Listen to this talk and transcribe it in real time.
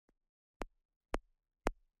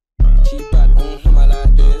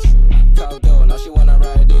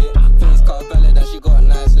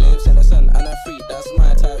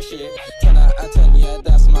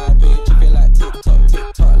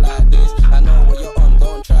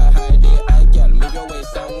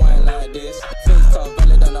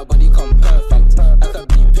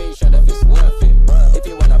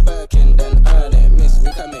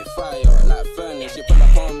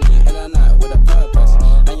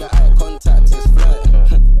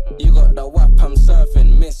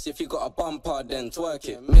twerk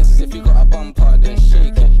it. Miss, if you got a bumper, then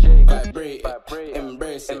shake it. Vibrate it,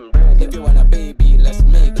 embrace it. If you want a baby, let's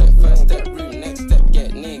make it. First step room, next step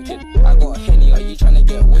get naked. I got Henny, are you tryna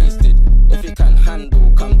get wasted? If you can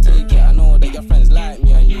handle, come take it. I know that your friends like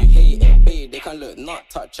me and you hate it. Babe, they can look, not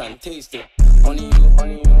touch and taste it. Only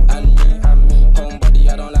you,